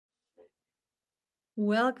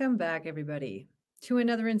Welcome back, everybody, to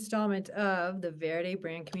another installment of the Verde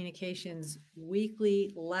Brand Communications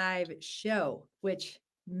weekly live show, which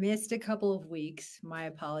missed a couple of weeks. My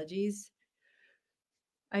apologies.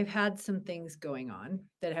 I've had some things going on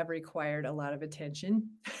that have required a lot of attention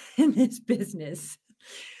in this business,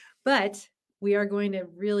 but we are going to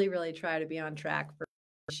really try to be on track for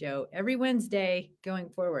the show every Wednesday going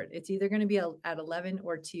forward. It's either going to be at 11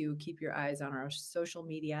 or 2. Keep your eyes on our social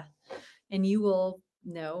media and you will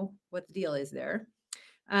know what the deal is there.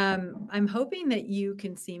 I'm hoping that you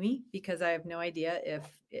can see me because I have no idea if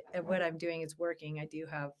what I'm doing is working. I do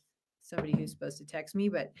have somebody who's supposed to text me,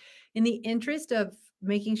 but in the interest of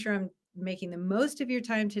making sure I'm making the most of your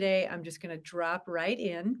time today, I'm just going to drop right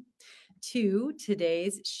in to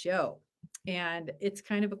today's show. And it's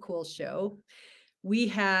kind of a cool show. We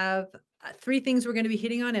have 3 things we're going to be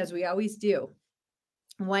hitting on, as we always do.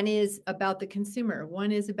 One is about the consumer,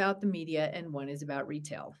 one is about the media, and one is about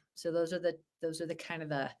retail. So those are the kind of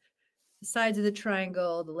the sides of the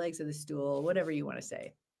triangle, the legs of the stool, whatever you want to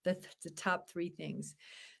say. That's the top 3 things.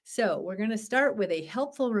 So we're going to start with a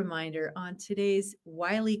helpful reminder on today's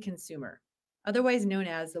wily consumer, otherwise known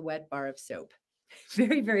as the wet bar of soap.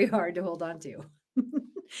 Very hard to hold on to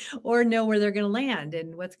or know where they're going to land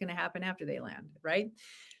and what's going to happen after they land, right?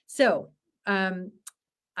 So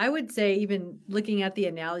I would say, even looking at the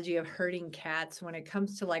analogy of herding cats, when it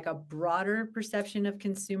comes to like a broader perception of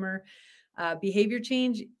consumer behavior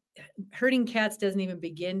change, herding cats doesn't even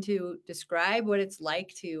begin to describe what it's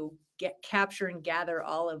like to capture and gather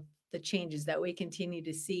all of the changes that we continue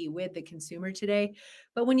to see with the consumer today.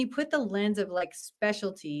 But when you put the lens of like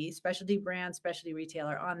specialty brand, specialty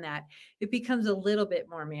retailer on that, it becomes a little bit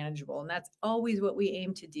more manageable. And that's always what we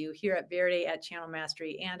aim to do here at Verde, at Channel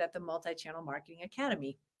Mastery, and at the Multi-Channel Marketing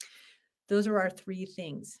Academy. Those are our 3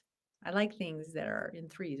 things. I like things that are in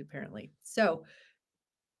 3s, apparently. So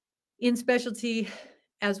in specialty,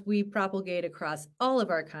 as we propagate across all of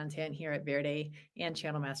our content here at Verde and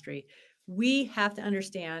Channel Mastery, we have to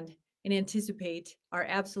understand and anticipate our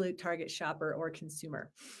absolute target shopper or consumer.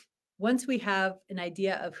 Once we have an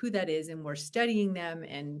idea of who that is and we're studying them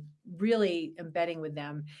and really embedding with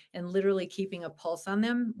them and literally keeping a pulse on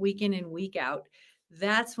them week in and week out,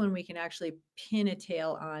 that's when we can actually pin a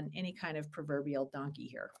tail on any kind of proverbial donkey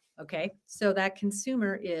here. Okay, so that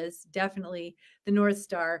consumer is definitely the North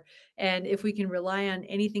Star. And if we can rely on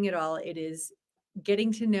anything at all, it is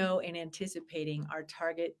getting to know and anticipating our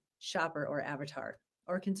target shopper or avatar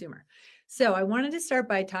or consumer. So I wanted to start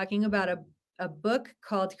by talking about a book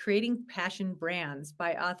called Creating Passion Brands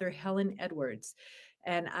by author Helen Edwards.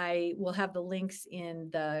 And I will have the links in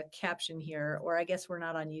the caption here, or I guess we're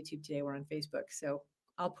not on YouTube today, we're on Facebook. So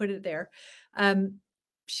I'll put it there.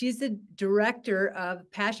 She's the director of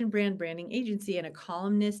Passion Branding Agency and a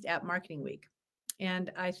columnist at Marketing Week.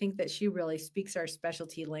 And I think that she really speaks our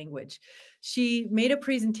specialty language. She made a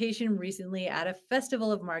presentation recently at a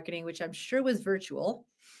festival of marketing, which I'm sure was virtual.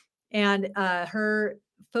 And her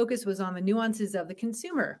focus was on the nuances of the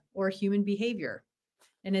consumer or human behavior.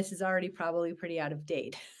 And this is already probably pretty out of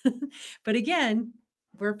date. But again,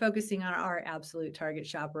 we're focusing on our absolute target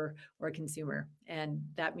shopper or consumer. And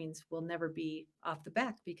that means we'll never be off the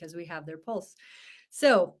back because we have their pulse.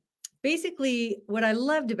 So basically, what I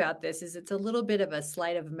loved about this is it's a little bit of a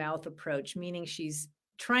sleight of mouth approach, meaning she's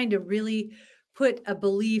trying to really put a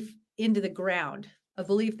belief into the ground, a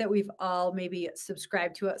belief that we've all maybe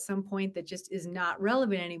subscribed to at some point that just is not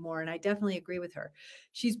relevant anymore. And I definitely agree with her.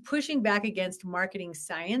 She's pushing back against marketing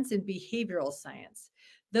science and behavioral science.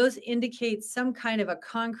 Those indicate some kind of a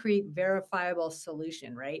concrete, verifiable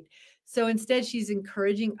solution, right? So instead, she's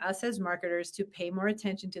encouraging us as marketers to pay more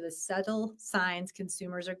attention to the subtle signs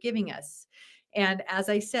consumers are giving us. And as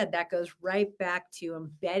I said, that goes right back to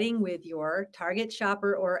embedding with your target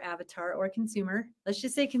shopper or avatar or consumer. Let's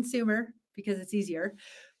just say consumer because it's easier.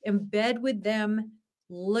 Embed with them,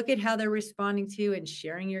 look at how they're responding to and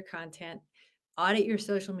sharing your content, audit your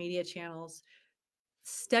social media channels,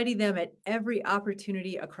 study them at every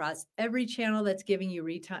opportunity across every channel that's giving you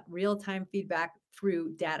real-time feedback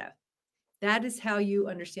through data. That is how you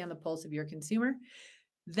understand the pulse of your consumer.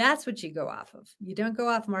 That's what you go off of. You don't go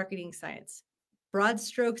off marketing science. Broad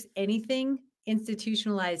strokes, anything,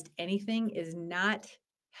 institutionalized anything is not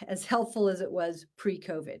as helpful as it was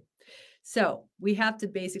pre-COVID. So we have to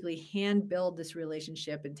basically hand build this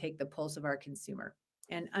relationship and take the pulse of our consumer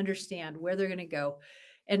and understand where they're going to go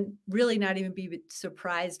and really not even be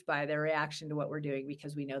surprised by their reaction to what we're doing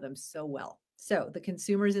because we know them so well. So the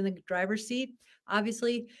consumers in the driver's seat,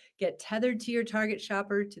 obviously, get tethered to your target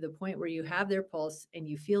shopper to the point where you have their pulse and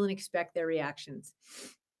you feel and expect their reactions.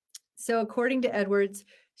 So according to Edwards,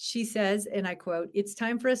 She says, and I quote, "It's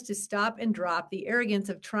time for us to stop and drop the arrogance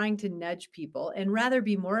of trying to nudge people and rather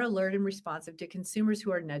be more alert and responsive to consumers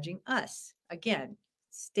who are nudging us." Again,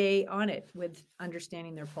 stay on it with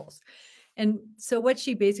understanding their pulse. And so what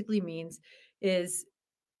she basically means is,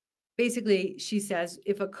 basically, she says,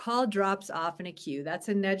 if a call drops off in a queue, that's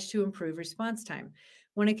a nudge to improve response time.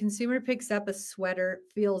 When a consumer picks up a sweater,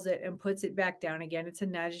 feels it, and puts it back down again, it's a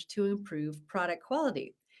nudge to improve product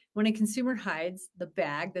quality. When a consumer hides the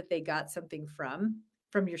bag that they got something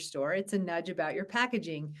from your store, it's a nudge about your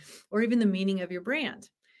packaging or even the meaning of your brand.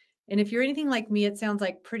 And if you're anything like me, it sounds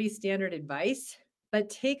like pretty standard advice, but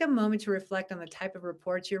take a moment to reflect on the type of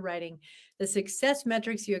reports you're writing, the success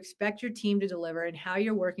metrics you expect your team to deliver, and how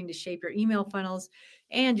you're working to shape your email funnels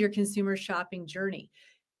and your consumer shopping journey.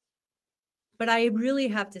 But I really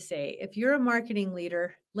have to say, if you're a marketing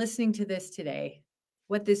leader listening to this today,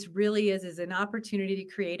 what this really is an opportunity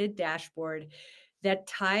to create a dashboard that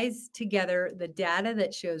ties together the data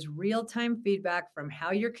that shows real-time feedback from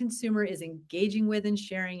how your consumer is engaging with and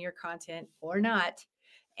sharing your content or not,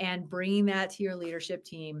 and bringing that to your leadership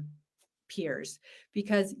team peers,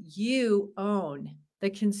 because you own the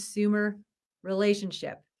consumer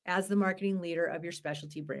relationship as the marketing leader of your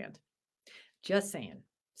specialty brand. Just saying.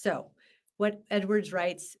 So what Edwards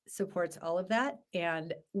writes supports all of that.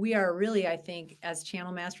 And we are really, I think, as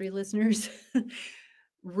Channel Mastery listeners,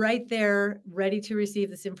 right there, ready to receive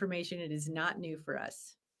this information. It is not new for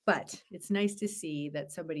us, but it's nice to see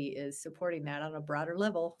that somebody is supporting that on a broader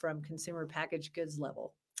level from consumer packaged goods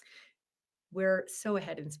level. We're so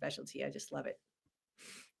ahead in specialty. I just love it.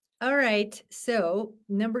 All right. So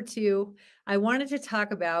number 2, I wanted to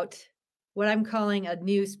talk about what I'm calling a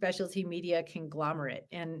new specialty media conglomerate.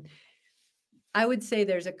 And I would say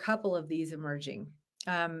there's a couple of these emerging.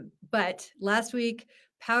 But last week,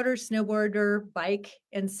 Powder, Snowboarder, Bike,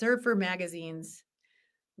 and Surfer magazines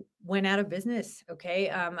went out of business. Okay.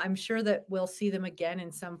 I'm sure that we'll see them again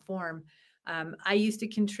in some form. I used to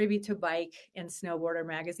contribute to Bike and Snowboarder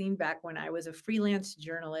magazine back when I was a freelance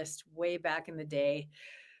journalist way back in the day.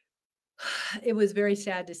 It was very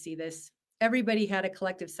sad to see this. Everybody had a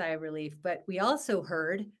collective sigh of relief, but we also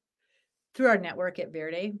heard through our network at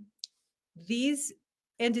Verde, these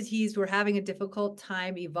entities were having a difficult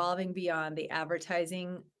time evolving beyond the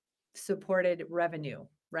advertising supported revenue,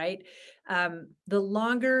 right? The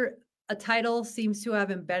longer a title seems to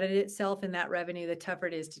have embedded itself in that revenue, the tougher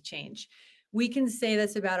it is to change. We can say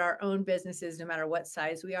this about our own businesses, no matter what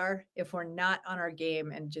size we are, if we're not on our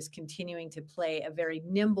game and just continuing to play a very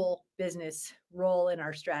nimble business role in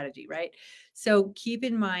our strategy, right? So keep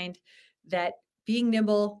in mind that being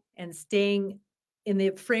nimble and staying in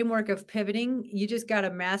the framework of pivoting, you just got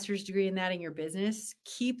a master's degree in that in your business.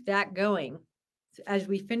 Keep that going as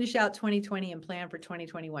we finish out 2020 and plan for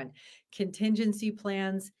 2021. Contingency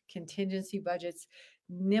plans, contingency budgets,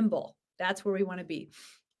 nimble. That's where we want to be.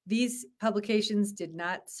 These publications did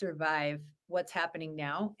not survive what's happening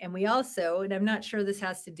now. And we also, and I'm not sure this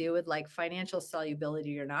has to do with like financial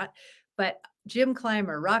solubility or not, but Gym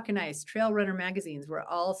Climber, Rock and Ice, Trail Runner magazines were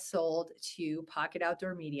all sold to Pocket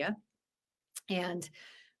Outdoor Media. And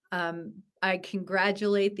I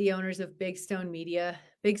congratulate the owners of Big Stone Media,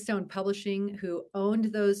 Big Stone Publishing, who owned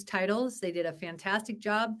those titles. They did a fantastic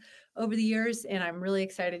job over the years, and I'm really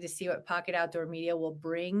excited to see what Pocket Outdoor Media will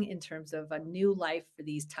bring in terms of a new life for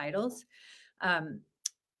these titles. And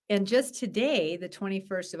just today, the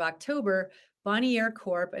 21st of October, Bonnier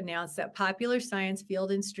Corp announced that Popular Science,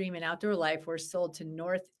 Field and Stream, and Outdoor Life were sold to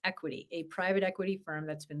North Equity, a private equity firm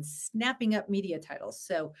that's been snapping up media titles.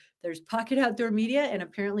 So there's Pocket Outdoor Media and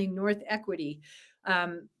apparently North Equity,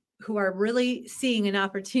 who are really seeing an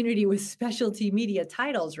opportunity with specialty media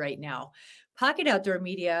titles right now. Pocket Outdoor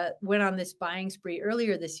Media went on this buying spree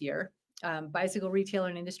earlier this year. Bicycle Retailer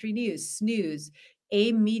and Industry News, Snooze,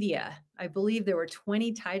 A Media. I believe there were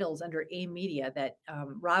 20 titles under A Media that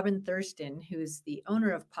Robin Thurston, who's the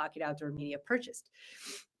owner of Pocket Outdoor Media, purchased.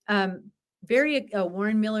 Warren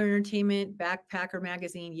Miller Entertainment, Backpacker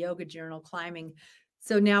Magazine, Yoga Journal, Climbing.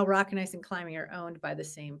 So now Rock and Ice and Climbing are owned by the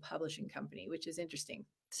same publishing company, which is interesting.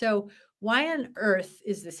 So why on earth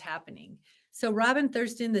is this happening? So Robin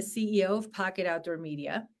Thurston, the CEO of Pocket Outdoor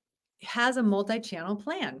Media, has a multi-channel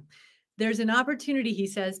plan. There's an opportunity, he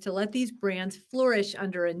says, to let these brands flourish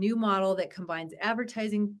under a new model that combines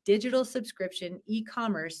advertising, digital subscription,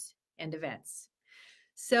 e-commerce, and events.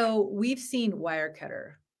 So we've seen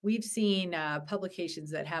Wirecutter. We've seen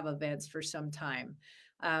publications that have events for some time.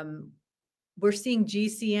 We're seeing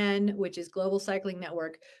GCN, which is Global Cycling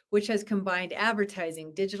Network, which has combined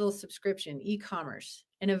advertising, digital subscription, e-commerce,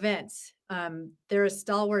 and events. They're a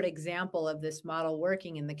stalwart example of this model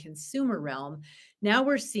working in the consumer realm. Now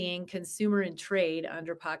we're seeing consumer and trade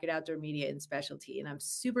under Pocket Outdoor Media and Specialty, and I'm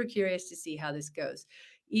super curious to see how this goes.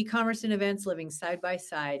 E-commerce and events living side by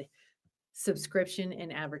side, subscription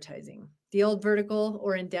and advertising. The old vertical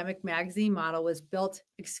or endemic magazine model was built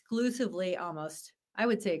exclusively, almost, I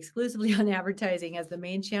would say exclusively on advertising as the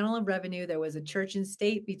main channel of revenue. There was a church and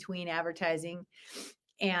state between advertising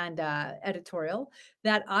and editorial.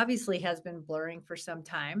 That obviously has been blurring for some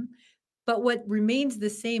time. But what remains the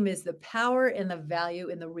same is the power and the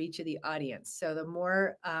value and the reach of the audience. So the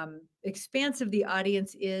more expansive the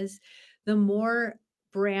audience is, the more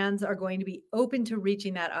brands are going to be open to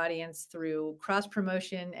reaching that audience through cross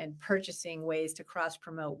promotion and purchasing ways to cross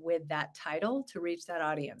promote with that title to reach that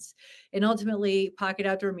audience. And ultimately, Pocket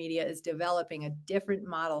Outdoor Media is developing a different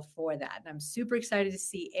model for that. And I'm super excited to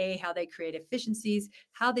see how they create efficiencies,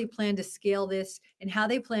 how they plan to scale this, and how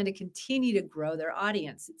they plan to continue to grow their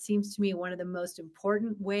audience. It seems to me one of the most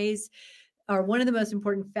important ways, or one of the most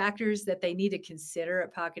important factors that they need to consider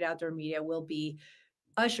at Pocket Outdoor Media will be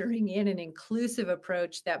ushering in an inclusive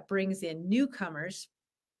approach that brings in newcomers.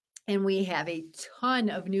 And we have a ton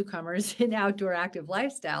of newcomers in outdoor active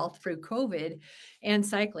lifestyle through COVID and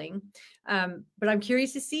cycling. But I'm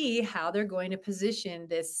curious to see how they're going to position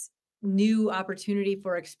this new opportunity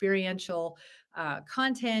for experiential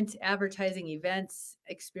content, advertising, events,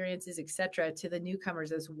 experiences, etc., to the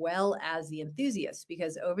newcomers as well as the enthusiasts.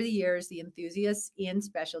 Because over the years, the enthusiasts in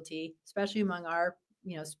specialty, especially among our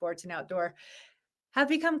sports and outdoor, have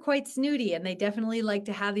become quite snooty, and they definitely like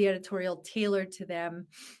to have the editorial tailored to them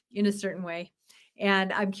in a certain way.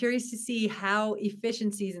 And I'm curious to see how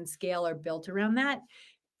efficiencies and scale are built around that.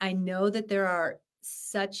 I know that there are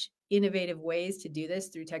such innovative ways to do this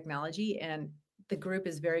through technology, and the group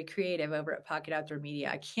is very creative over at Pocket Outdoor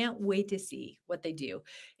Media. I can't wait to see what they do.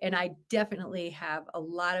 And I definitely have a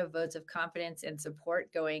lot of votes of confidence and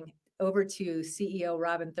support going over to CEO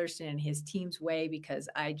Robin Thurston and his team's way, because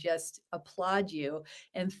I just applaud you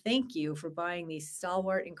and thank you for buying these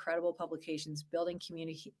stalwart, incredible publications, building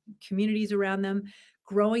communities around them,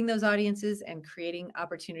 growing those audiences, and creating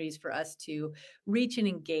opportunities for us to reach and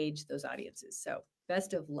engage those audiences. So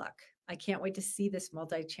best of luck. I can't wait to see this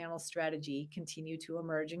multi-channel strategy continue to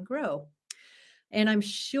emerge and grow. And I'm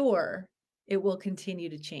sure it will continue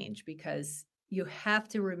to change, because you have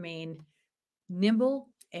to remain nimble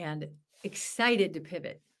and excited to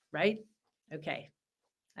pivot, right? Okay.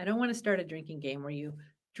 I don't want to start a drinking game where you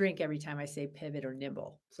drink every time I say pivot or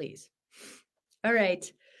nimble, please. All right.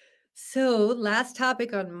 So last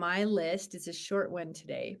topic on my list, is a short one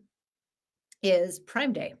today, is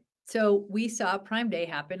Prime Day. So we saw Prime Day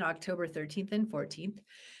happen October 13th and 14th.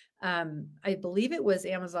 I believe it was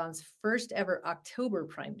Amazon's first ever October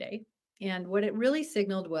Prime Day. And what it really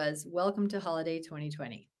signaled was welcome to holiday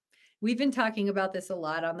 2020. We've been talking about this a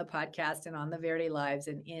lot on the podcast and on the Verde Lives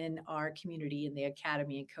and in our community in the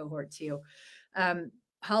Academy and cohort too.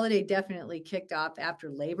 Holiday definitely kicked off after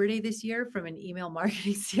Labor Day this year from an email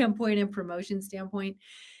marketing standpoint and promotion standpoint.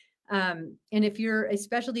 And if you're a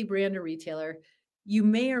specialty brand or retailer, you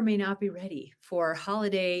may or may not be ready for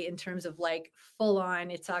holiday in terms of like full on,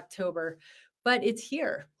 it's October, but it's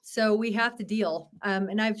here. So we have to deal.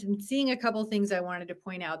 And I've been seeing a couple of things I wanted to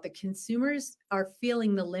point out. The consumers are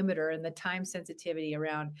feeling the limiter and the time sensitivity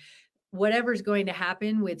around whatever's going to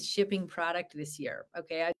happen with shipping product this year.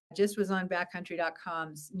 Okay. I just was on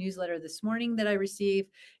backcountry.com's newsletter this morning that I received,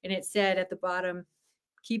 and it said at the bottom,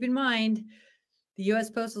 keep in mind, the U.S.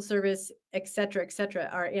 Postal Service, et cetera,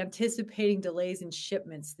 are anticipating delays in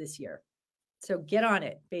shipments this year. So get on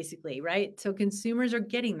it, basically, right? So consumers are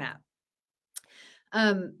getting that.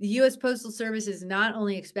 The U.S. Postal Service is not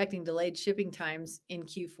only expecting delayed shipping times in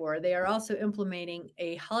Q4, they are also implementing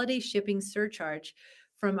a holiday shipping surcharge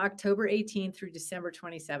from October 18th through December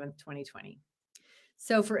 27th, 2020.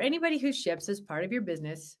 So for anybody who ships as part of your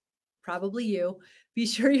business, probably you, be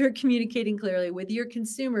sure you're communicating clearly with your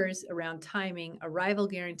consumers around timing, arrival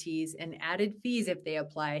guarantees, and added fees if they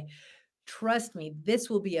apply. Trust me, this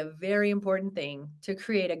will be a very important thing to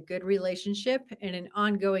create a good relationship and an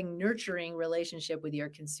ongoing nurturing relationship with your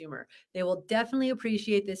consumer. They will definitely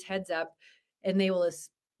appreciate this heads up, and they will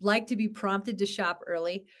like to be prompted to shop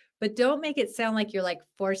early, but don't make it sound like you're like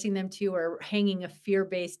forcing them to or hanging a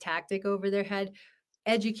fear-based tactic over their head.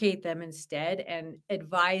 Educate them instead and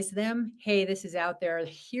advise them, hey, this is out there.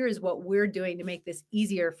 Here's what we're doing to make this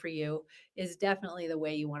easier for you, is definitely the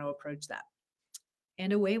way you want to approach that.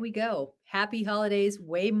 And away we go. Happy holidays.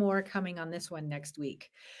 Way more coming on this one next week.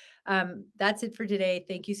 That's it for today.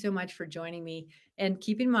 Thank you so much for joining me. And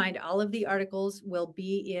keep in mind, all of the articles will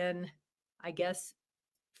be in, I guess,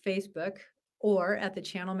 Facebook, or at the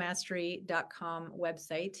channelmastery.com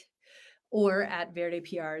website, or at Verde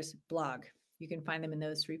PR's blog. You can find them in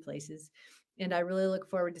those three places. And I really look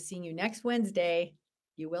forward to seeing you next Wednesday.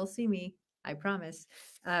 You will see me, I promise,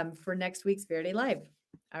 for next week's Verde Live.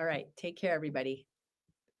 All right. Take care, everybody.